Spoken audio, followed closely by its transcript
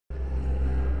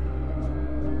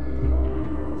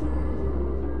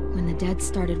dead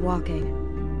started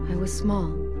walking, I was small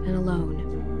and alone.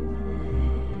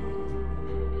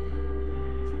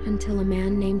 Until a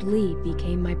man named Lee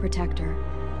became my protector.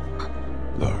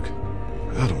 Look,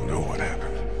 I don't know what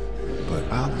happened, but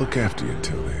I'll look after you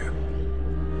until then.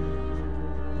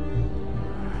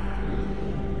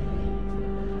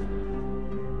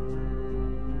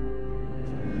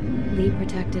 Lee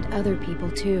protected other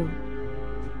people too,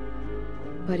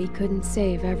 but he couldn't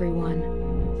save everyone.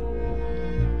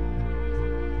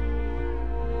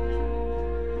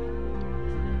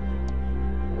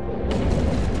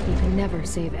 You can never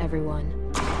save everyone.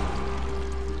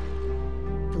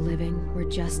 The living were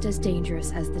just as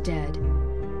dangerous as the dead.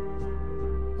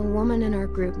 A woman in our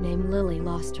group named Lily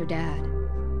lost her dad,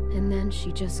 and then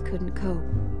she just couldn't cope.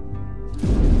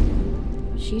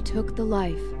 She took the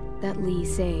life that Lee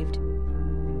saved.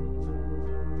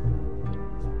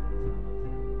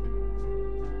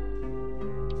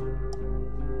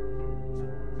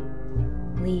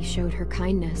 Lee showed her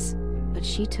kindness, but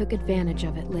she took advantage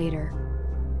of it later.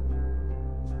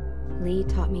 Lee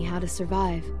taught me how to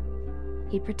survive.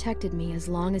 He protected me as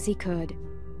long as he could,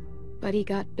 but he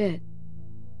got bit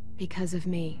because of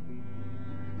me.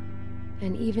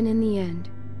 And even in the end,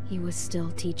 he was still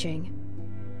teaching.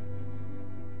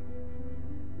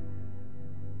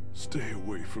 Stay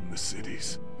away from the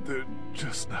cities. They're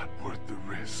just not worth the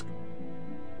risk.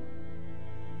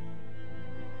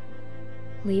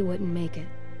 Lee wouldn't make it.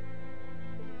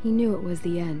 He knew it was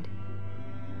the end.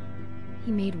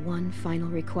 He made one final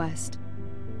request.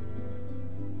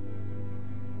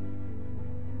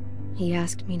 He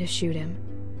asked me to shoot him.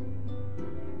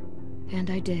 And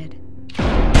I did.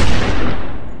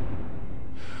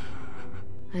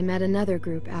 I met another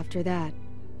group after that.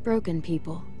 Broken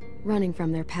people, running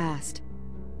from their past.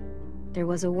 There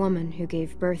was a woman who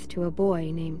gave birth to a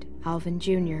boy named Alvin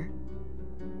Jr.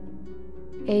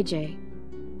 AJ.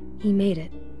 He made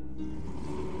it.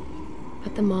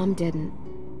 But the mom didn't.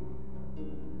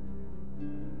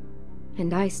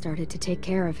 And I started to take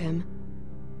care of him.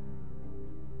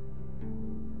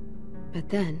 But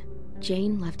then,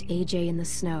 Jane left AJ in the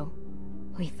snow.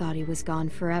 We thought he was gone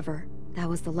forever. That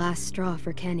was the last straw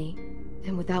for Kenny.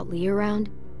 And without Lee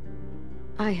around,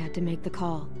 I had to make the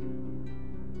call.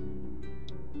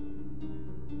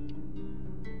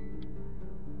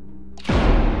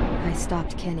 I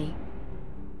stopped Kenny.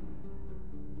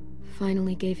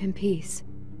 Finally gave him peace.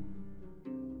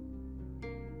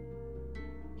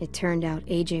 It turned out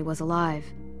AJ was alive.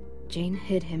 Jane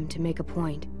hid him to make a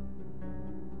point.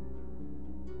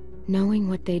 Knowing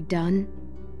what they'd done,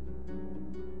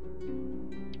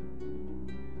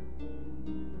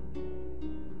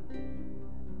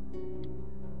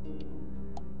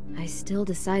 I still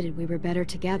decided we were better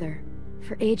together,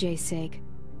 for AJ's sake.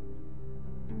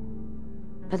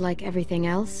 But like everything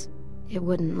else, it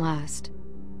wouldn't last.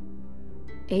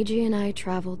 AJ and I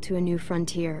traveled to a new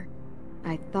frontier.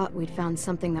 I thought we'd found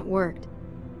something that worked,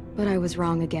 but I was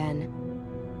wrong again.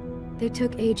 They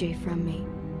took AJ from me.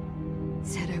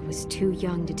 Said I was too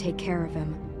young to take care of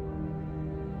him.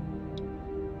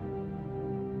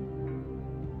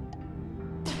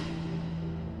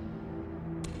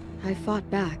 I fought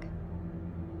back,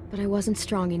 but I wasn't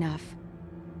strong enough.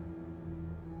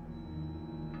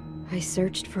 I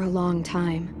searched for a long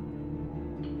time.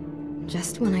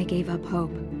 Just when I gave up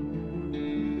hope,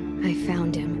 I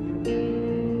found him.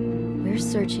 We're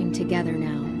searching together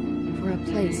now for a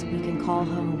place we can call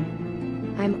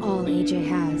home. I'm all AJ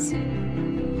has.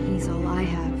 He's all I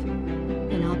have,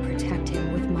 and I'll protect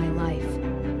him with my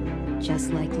life,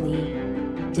 just like Lee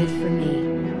did for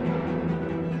me.